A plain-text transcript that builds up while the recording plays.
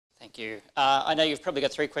Thank you. I know you've probably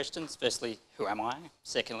got three questions. Firstly, who am I?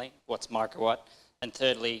 Secondly, what's Microwatt? And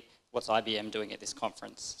thirdly, what's IBM doing at this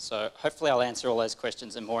conference? So hopefully I'll answer all those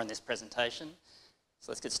questions and more in this presentation.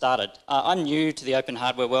 So let's get started. I'm new to the open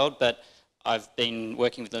hardware world, but I've been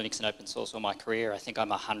working with Linux and open source all my career. I think I'm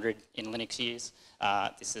 100 in Linux years.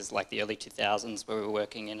 This is like the early 2000s where we were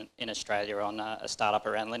working in Australia on a startup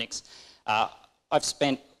around Linux. I've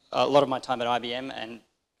spent a lot of my time at IBM, and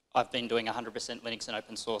I've been doing 100% Linux and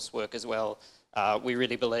open source work as well. We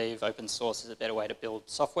really believe open source is a better way to build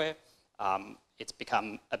software. It's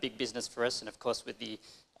become a big business for us, and of course with the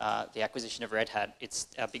acquisition of Red Hat, it's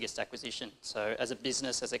our biggest acquisition. So as a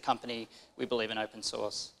business, as a company, we believe in open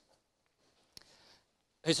source.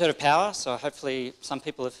 Who's heard of Power? So hopefully some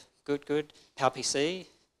people have, good. PowerPC,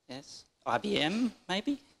 yes. IBM,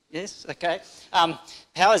 maybe? Yes, okay.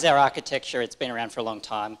 Power is our architecture. It's been around for a long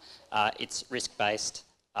time. It's RISC-based.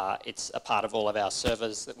 It's a part of all of our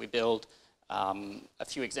servers that we build. A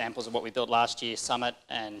few examples of what we built last year: Summit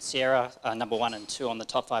and Sierra, number 1 and 2 on the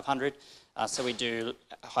top 500. So we do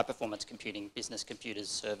high-performance computing, business computers,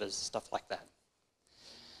 servers, stuff like that.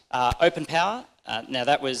 Open Power, now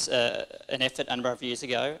that was an effort a number of years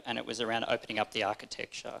ago, and it was around opening up the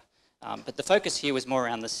architecture. But the focus here was more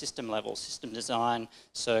around the system level, system design,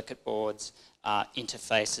 circuit boards,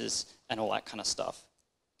 interfaces, and all that kind of stuff.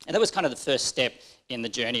 And that was kind of the first step in the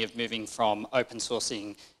journey of moving from open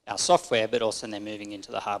sourcing our software, but also then moving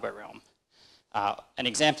into the hardware realm. An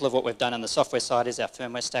example of what we've done on the software side is our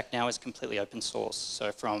firmware stack now is completely open source.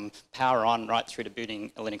 So from power on right through to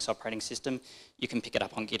booting a Linux operating system, you can pick it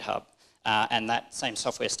up on GitHub. And that same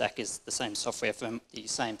software stack is the same the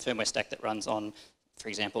same firmware stack that runs on, for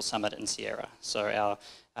example, Summit and Sierra. So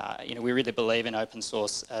we really believe in open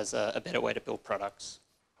source as a better way to build products.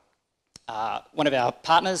 One of our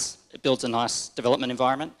partners builds a nice development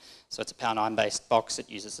environment. So it's a Power 9-based box. It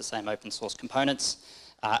uses the same open source components.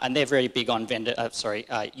 And they're very big on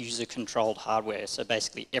user-controlled hardware. So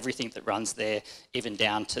basically everything that runs there, even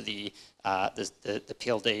down to the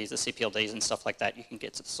PLDs, the CPLDs and stuff like that, you can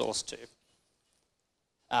get to the source too.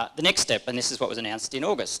 The next step, and this is what was announced in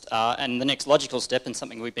August, and the next logical step, and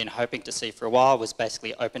something we've been hoping to see for a while, was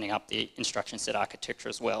basically opening up the instruction set architecture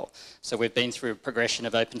as well. So we've been through a progression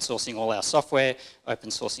of open sourcing all our software, open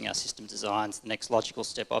sourcing our system designs. The next logical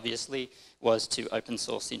step, obviously, was to open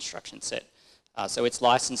source the instruction set. So it's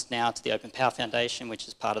licensed now to the Open Power Foundation, which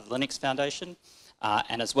is part of the Linux Foundation.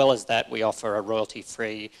 And as well as that, we offer a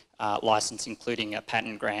royalty-free license, including a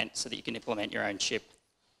patent grant, so that you can implement your own chip.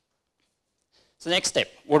 So the next step,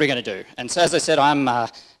 what are we going to do? And so as I said, I'm a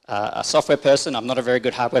software person. I'm not a very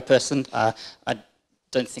good hardware person. I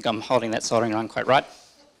don't think I'm holding that soldering iron quite right.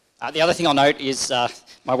 The other thing I'll note is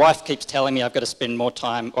my wife keeps telling me I've got to spend more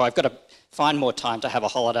time, or I've got to find more time to have a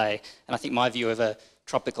holiday. And I think my view of a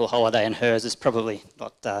tropical holiday and hers is probably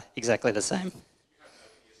not exactly the same.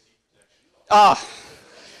 Oh,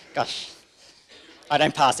 gosh. I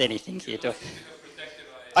don't pass anything here, do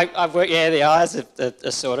I? I've worked, yeah, the eyes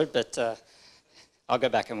are sorted, but I'll go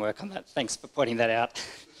back and work on that. Thanks for pointing that out.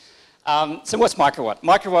 So what's Microwatt?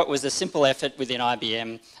 Microwatt was a simple effort within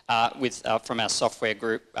IBM from our software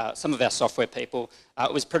group, some of our software people.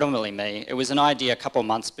 It was predominantly me. It was an idea a couple of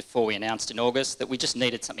months before we announced in August that we just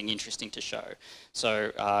needed something interesting to show.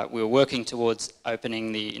 So we were working towards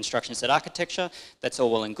opening the instruction set architecture. That's all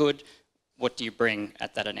well and good. What do you bring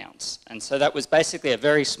at that announce? And so that was basically a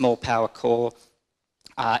very small power core.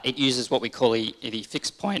 It uses what we call the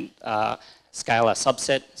fixed point scalar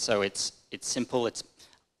subset. So it's simple. It's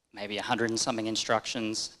maybe 100 and something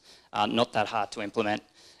instructions, not that hard to implement.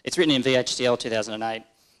 It's written in VHDL 2008,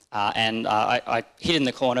 and I hid in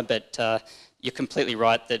the corner, but you're completely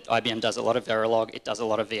right that IBM does a lot of Verilog. It does a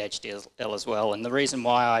lot of VHDL as well, and the reason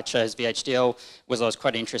why I chose VHDL was I was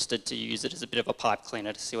quite interested to use it as a bit of a pipe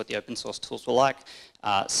cleaner to see what the open source tools were like,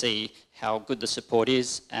 see how good the support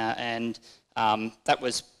is, and that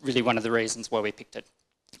was really one of the reasons why we picked it.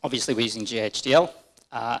 Obviously, we're using GHDL,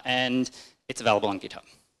 and it's available on GitHub.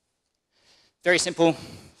 Very simple.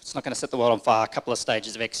 It's not going to set the world on fire. A couple of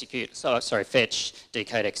stages of fetch,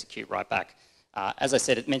 decode, execute, right back. As I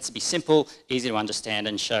said, it's meant to be simple, easy to understand,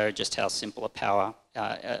 and show just how simple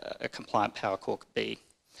a compliant power core could be.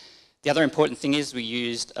 The other important thing is we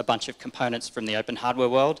used a bunch of components from the open hardware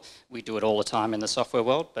world. We do it all the time in the software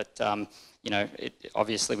world, but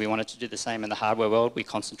obviously we wanted to do the same in the hardware world. We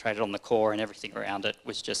concentrated on the core, and everything around it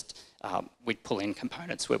was just we'd pull in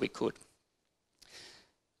components where we could.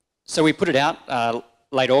 So we put it out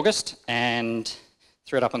late August and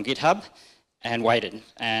threw it up on GitHub and waited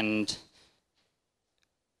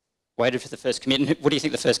for the first commit. What do you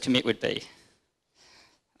think the first commit would be?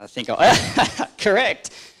 I think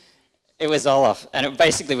correct. It was Olaf, and it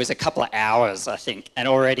basically was a couple of hours, I think, and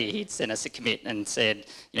already he'd sent us a commit and said,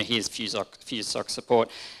 here's FuseSock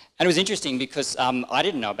support. And it was interesting because I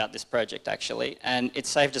didn't know about this project actually, and it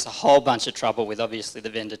saved us a whole bunch of trouble with obviously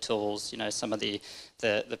the vendor tools, some of the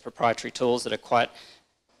proprietary tools that are quite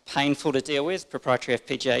painful to deal with, proprietary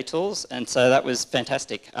FPGA tools, and so that was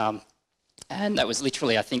fantastic. And that was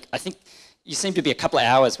literally, I think you seem to be a couple of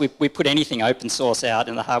hours. We put anything open source out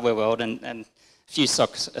in the hardware world, and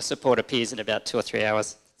FuseSock support appears in about 2 or 3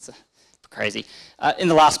 hours. It's crazy. In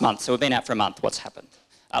the last month, so we've been out for a month, what's happened?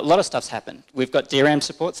 A lot of stuff's happened. We've got DRAM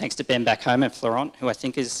support, thanks to Ben back home and Florent, who I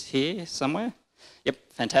think is here somewhere. Yep,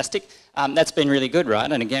 fantastic. That's been really good,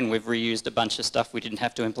 right? And again, we've reused a bunch of stuff. We didn't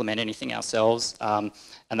have to implement anything ourselves, and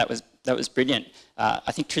that was brilliant.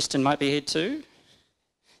 I think Tristan might be here too.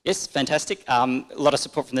 Yes, fantastic. A lot of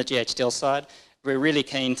support from the GHDL side. We're really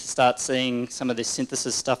keen to start seeing some of this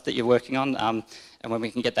synthesis stuff that you're working on, and when we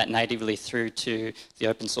can get that natively through to the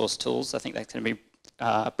open source tools, I think that's going to be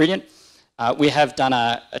brilliant. We have done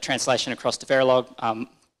a translation across to Verilog.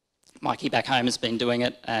 Mikey back home has been doing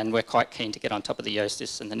it, and we're quite keen to get on top of the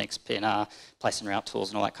Yosys and the next PNR, place and route tools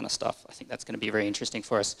and all that kind of stuff. I think that's going to be very interesting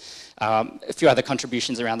for us. A few other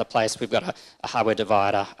contributions around the place. We've got a hardware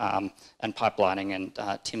divider and pipelining,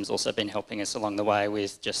 and Tim's also been helping us along the way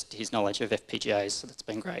with just his knowledge of FPGAs, so that's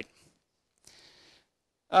been great.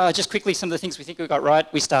 Just quickly, some of the things we think we got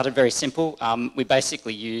right. We started very simple. We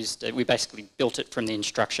basically built it from the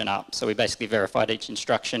instruction up. So we basically verified each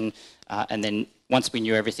instruction, and then once we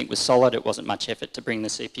knew everything was solid, it wasn't much effort to bring the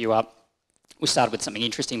CPU up. We started with something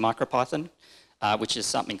interesting, MicroPython, which is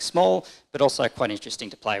something small, but also quite interesting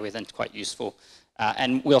to play with and quite useful.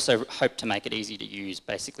 And we also hope to make it easy to use.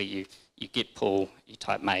 Basically, you git pull, you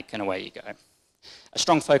type make, and away you go. A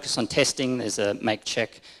strong focus on testing. There's a make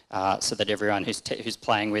check so that everyone who's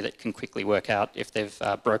playing with it can quickly work out if they've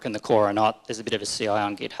broken the core or not. There's a bit of a CI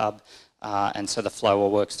on GitHub, and so the flow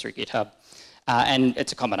all works through GitHub. And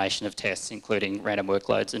it's a combination of tests, including random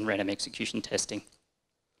workloads and random execution testing.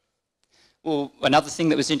 Well, another thing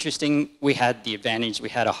that was interesting, we had the advantage, we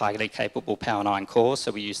had a highly capable Power 9 core, so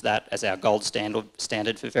we used that as our gold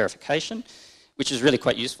standard for verification, which is really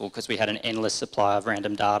quite useful because we had an endless supply of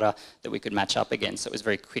random data that we could match up against. So it was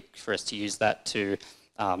very quick for us to use that to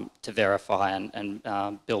verify and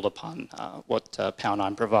build upon what Power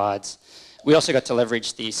 9 provides. We also got to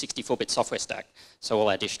leverage the 64-bit software stack. So all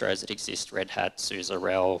our distros that exist, Red Hat, SUSE,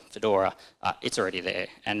 RHEL, Fedora, it's already there.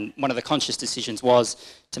 And one of the conscious decisions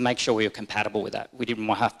was to make sure we were compatible with that. We didn't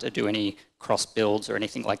have to do any cross builds or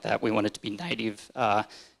anything like that. We wanted to be native,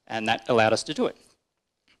 and that allowed us to do it.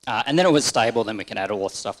 And then it was stable, then we can add all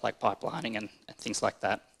the stuff like pipelining and things like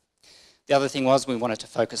that. The other thing was we wanted to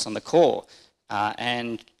focus on the core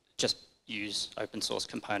and just use open source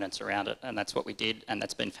components around it, and that's what we did, and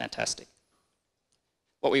that's been fantastic.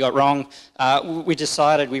 What we got wrong, we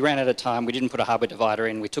decided, we ran out of time, we didn't put a hardware divider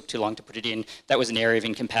in, we took too long to put it in. That was an area of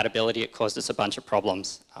incompatibility, it caused us a bunch of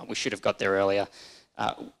problems. We should have got there earlier.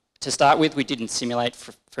 To start with, we didn't simulate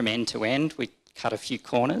from end to end. We cut a few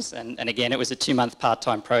corners, and again, it was a 2-month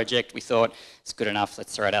part-time project. We thought, it's good enough,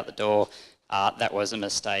 let's throw it out the door. That was a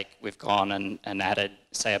mistake. We've gone and added,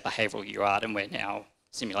 say, a behavioral UART, and we're now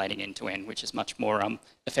simulating end-to-end, which is much more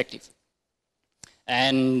effective.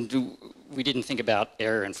 And we didn't think about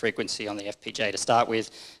error and frequency on the FPGA to start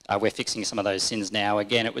with. We're fixing some of those sins now.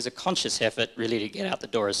 Again, it was a conscious effort really to get out the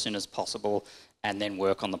door as soon as possible and then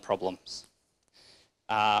work on the problems.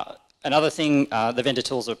 Another thing, the vendor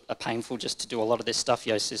tools are painful just to do a lot of this stuff.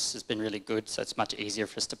 Yosys has been really good, so it's much easier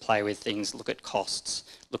for us to play with things, look at costs,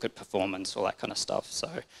 look at performance, all that kind of stuff. So,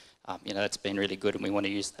 that's been really good, and we want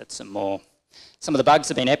to use that some more. Some of the bugs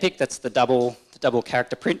have been epic. That's the double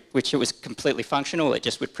character print, which it was completely functional. It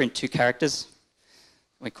just would print 2 characters.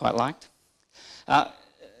 We quite liked.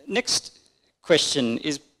 Next question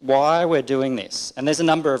is why we're doing this. And there's a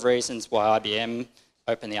number of reasons why IBM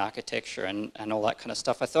opened the architecture and all that kind of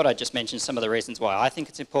stuff. I thought I'd just mention some of the reasons why I think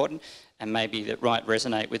it's important and maybe that might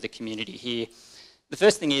resonate with the community here. The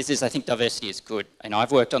first thing is I think diversity is good.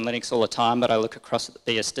 I've worked on Linux all the time, but I look across at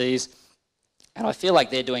the BSDs and I feel like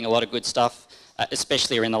they're doing a lot of good stuff,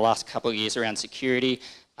 especially in the last couple of years around security,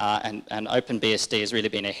 and OpenBSD has really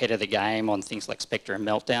been ahead of the game on things like Spectre and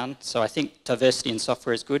Meltdown. So I think diversity in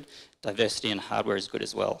software is good, diversity in hardware is good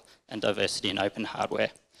as well, and diversity in open hardware.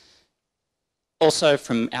 Also,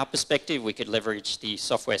 from our perspective, we could leverage the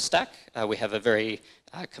software stack. We have a very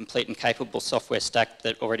complete and capable software stack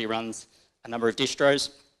that already runs a number of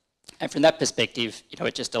distros. And from that perspective,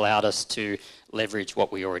 it just allowed us to leverage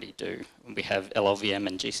what we already do. We have LLVM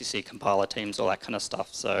and GCC compiler teams, all that kind of stuff.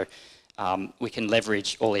 So we can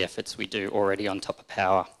leverage all the efforts we do already on top of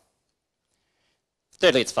Power.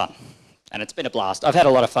 thirdly, it's fun. And it's been a blast. I've had a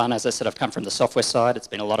lot of fun. As I said, I've come from the software side. It's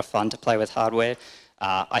been a lot of fun to play with hardware.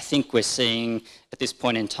 I think we're seeing, at this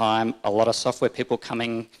point in time, a lot of software people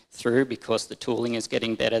coming through because the tooling is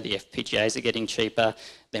getting better, the FPGAs are getting cheaper,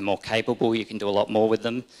 they're more capable, you can do a lot more with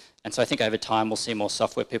them. And so I think over time we'll see more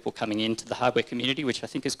software people coming into the hardware community, which I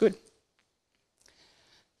think is good.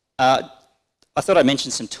 I thought I'd mention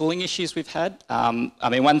some tooling issues we've had. I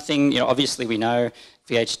mean, one thing, obviously we know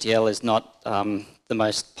VHDL is not the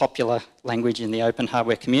most popular language in the open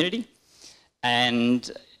hardware community. And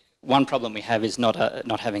one problem we have is not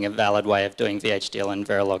having a valid way of doing VHDL and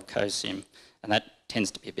Verilog CoSim. And that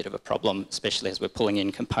tends to be a bit of a problem, especially as we're pulling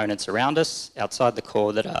in components around us outside the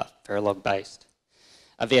core that are Verilog based.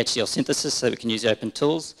 VHDL synthesis, so we can use open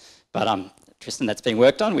tools, but Tristan, that's being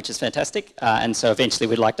worked on, which is fantastic. And so eventually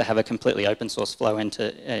we'd like to have a completely open source flow end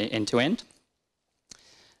to end.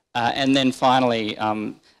 And then finally,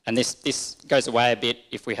 and this goes away a bit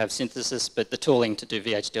if we have synthesis, but the tooling to do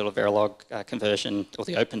VHDL to Verilog conversion, or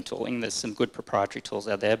the open tooling, there's some good proprietary tools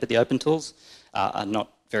out there, but the open tools are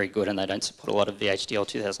not very good and they don't support a lot of VHDL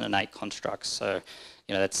 2008 constructs. So,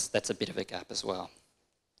 that's a bit of a gap as well.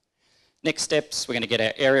 Next steps, we're going to get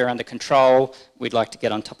our area under control. We'd like to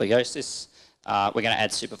get on top of Yosis. We're going to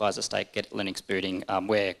add supervisor state, get Linux booting.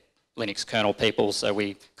 We're Linux kernel people, so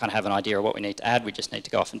we kind of have an idea of what we need to add. We just need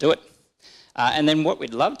to go off and do it. And then what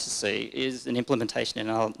we'd love to see is an implementation in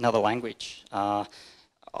another language.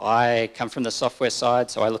 I come from the software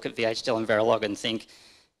side, so I look at VHDL and Verilog and think,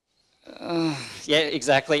 yeah,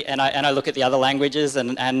 exactly. And I look at the other languages,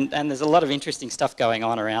 and there's a lot of interesting stuff going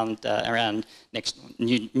on around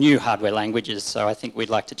new hardware languages. So I think we'd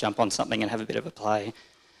like to jump on something and have a bit of a play.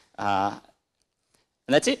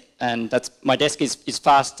 And that's it. And that's my desk is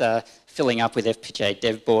fast filling up with FPGA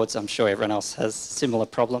dev boards. I'm sure everyone else has similar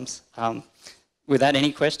problems. With that,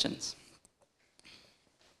 any questions?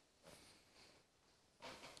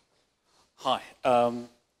 Hi.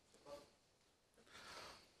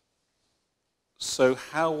 So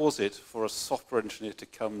how was it for a software engineer to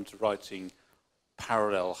come to writing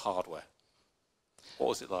parallel hardware? What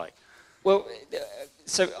was it like? Well,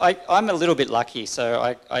 so I'm a little bit lucky.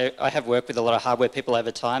 So I have worked with a lot of hardware people over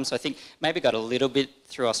time. So I think maybe got a little bit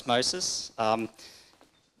through osmosis.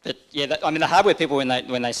 But yeah, I mean, the hardware people, when they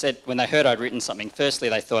heard I'd written something, firstly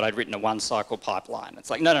they thought I'd written a one-cycle pipeline. It's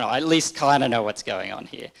like, no, I at least kind of know what's going on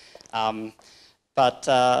here. But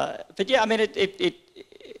yeah, I mean,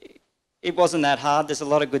 it wasn't that hard. There's a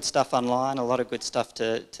lot of good stuff online, a lot of good stuff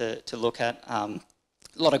to look at. A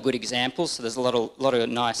lot of good examples. So there's a lot of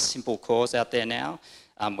nice simple cores out there now,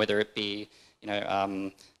 whether it be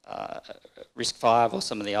RISC-V or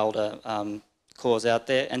some of the older cores out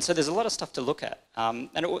there. And so there's a lot of stuff to look at.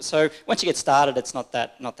 So once you get started, it's not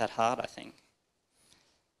that hard, I think.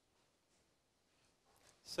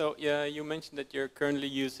 So yeah, you mentioned that you're currently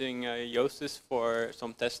using Yosis for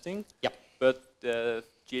some testing. Yep. But the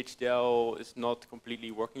GHDL is not completely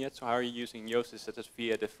working yet. So how are you using Yosis? Is that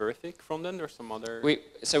via the Vertic front end or some other? We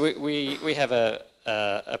have a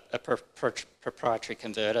proprietary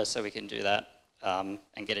converter, so we can do that and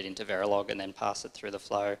get it into Verilog and then pass it through the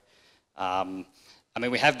flow. I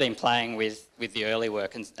mean, we have been playing with the early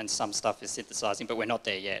work and some stuff is synthesizing, but we're not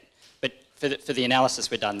there yet. But for the analysis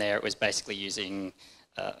we've done there, it was basically using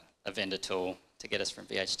a vendor tool to get us from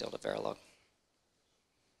VHDL to Verilog.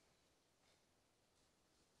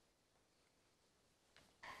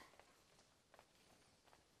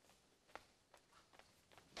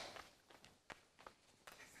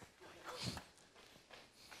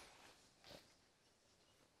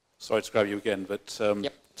 Sorry to grab you again, but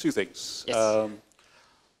Yep. two things. Yes.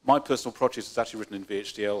 My personal project is actually written in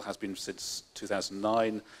VHDL, has been since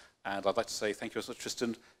 2009, and I'd like to say thank you so much,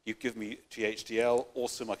 Tristan. You've given me GHDL,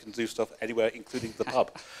 awesome, I can do stuff anywhere, including the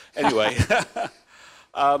pub. Anyway,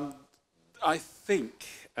 I think,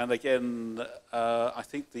 and again, I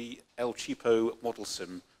think the El Cheapo model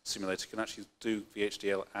simulator can actually do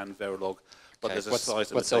VHDL and Verilog. But there's a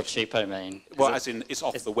size what's El Cheapo mean? Well, as in, it's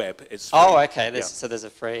off the web. It's free. Oh, okay. Yeah. So there's a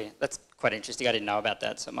free. That's quite interesting. I didn't know about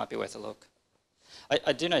that, so it might be worth a look.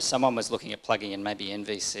 I do know someone was looking at plugging in maybe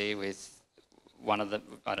NVC with one of the,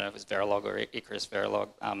 I don't know if it was Verilog or Icarus Verilog,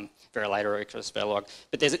 Verilator or Icarus Verilog.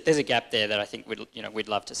 But there's a gap there that I think we'd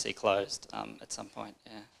love to see closed at some point.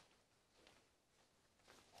 Yeah.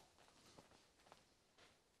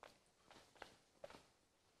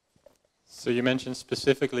 So you mentioned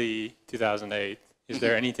specifically 2008. Is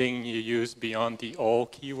there anything you use beyond the all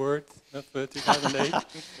keyword of 2008?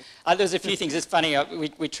 There's a few things. It's funny.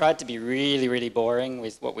 We tried to be really, really boring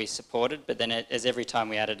with what we supported, but then as every time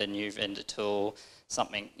we added a new vendor tool,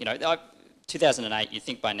 something, 2008, you'd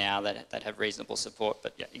think by now that they'd have reasonable support,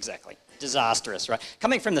 but yeah, exactly. Disastrous, right?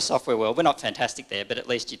 Coming from the software world, we're not fantastic there, but at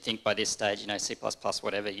least you'd think by this stage, you know, C++,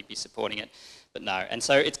 whatever, you'd be supporting it, but no. And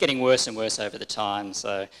so it's getting worse and worse over the time,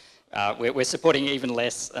 so we're supporting even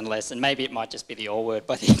less and less, and maybe it might just be the all word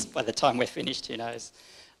by the time we're finished, who knows.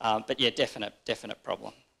 But yeah, definite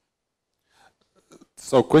problem.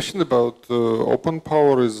 So question about open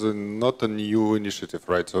power is not a new initiative,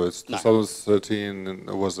 right? So it's 2013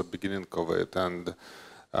 was the beginning of it, and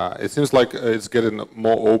it seems like it's getting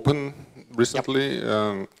more open recently.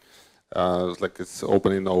 Yep. Like it's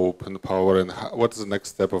opening open power, and what is the next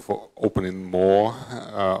step of opening more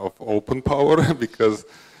of open power? Because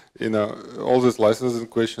you know all these licensing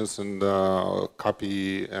questions and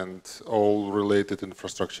copy and all related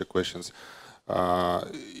infrastructure questions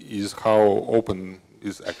is how open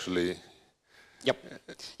is actually.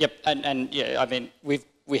 Yep, and yeah, I mean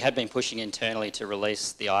we had been pushing internally to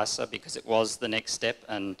release the ISA because it was the next step,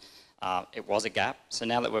 and it was a gap. So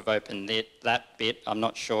now that we've opened that bit, I'm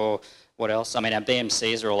not sure what else. I mean, our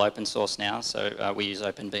BMCs are all open source now, so we use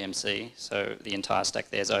OpenBMC, so the entire stack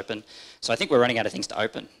there is open. So I think we're running out of things to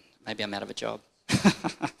open. Maybe I'm out of a job.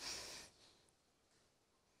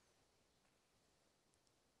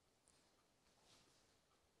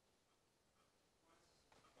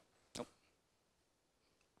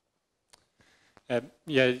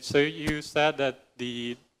 Yeah, so you said that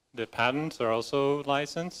the patents are also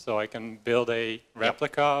licensed, so I can build a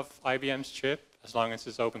replica of IBM's chip as long as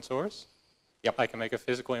it's open source? Yep. I can make a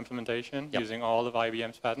physical implementation using all of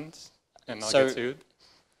IBM's patents and not So, get sued?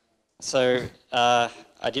 So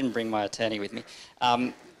I didn't bring my attorney with me.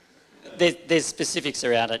 There's specifics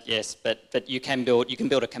around it, yes, but you can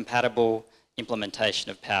build a compatible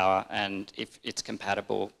implementation of Power, and if it's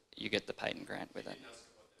compatible, you get the patent grant with it.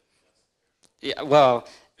 Yeah, well,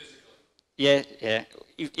 yeah.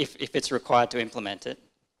 If it's required to implement it,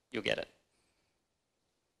 you'll get it.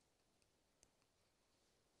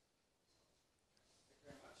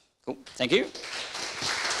 Cool. Thank you.